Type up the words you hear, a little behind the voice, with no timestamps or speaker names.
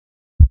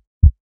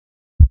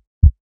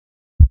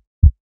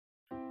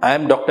I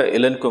am Dr.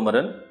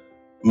 Elankumaran,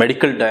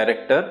 Medical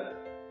Director,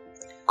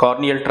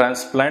 Corneal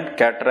Transplant,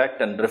 Cataract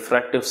and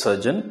Refractive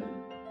Surgeon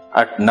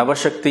at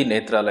Navashakti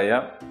Netralaya,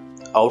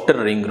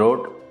 Outer Ring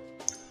Road,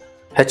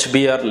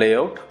 HBR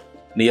Layout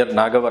near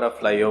Nagavara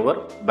Flyover,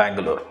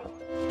 Bangalore.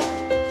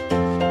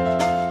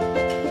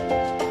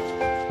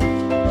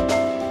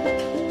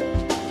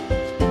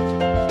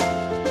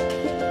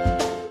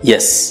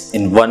 Yes,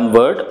 in one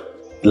word,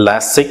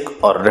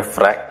 Lasik or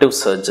refractive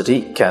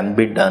surgery can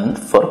be done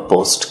for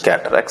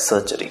post-cataract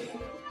surgery.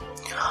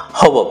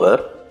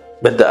 However,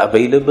 with the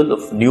available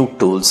of new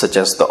tools such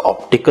as the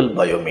optical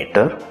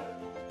biometer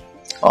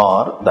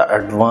or the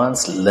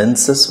advanced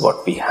lenses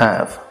what we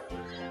have,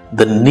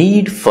 the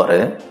need for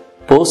a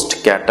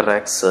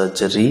post-cataract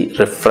surgery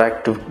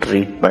refractive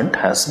treatment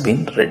has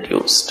been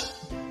reduced.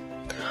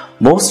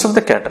 Most of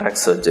the cataract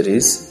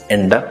surgeries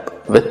end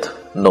up with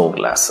no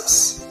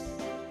glasses.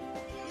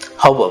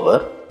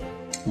 However,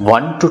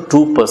 1 to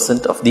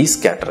 2% of these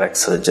cataract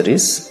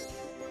surgeries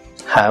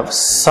have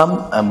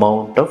some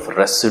amount of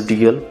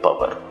residual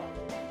power.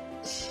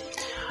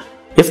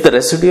 If the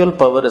residual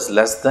power is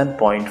less than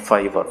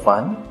 0.5 or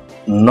 1,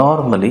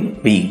 normally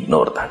we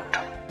ignore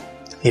that.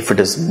 If it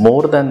is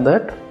more than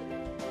that,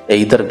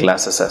 either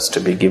glasses has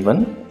to be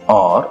given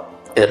or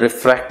a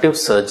refractive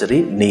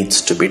surgery needs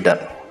to be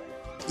done.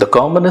 The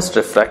commonest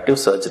refractive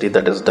surgery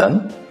that is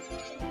done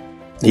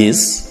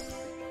is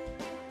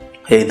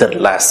either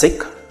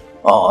Lasik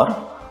or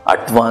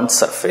advanced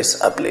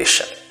surface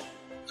ablation.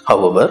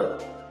 However,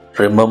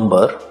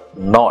 remember,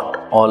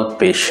 not all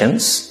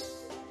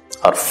patients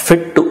are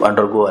fit to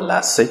undergo a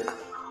Lasik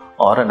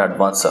or an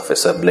advanced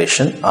surface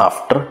ablation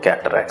after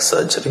cataract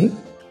surgery.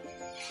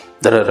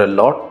 There are a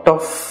lot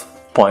of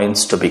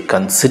points to be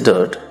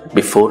considered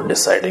before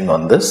deciding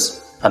on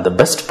this, and the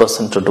best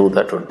person to do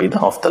that would be the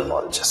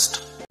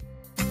ophthalmologist.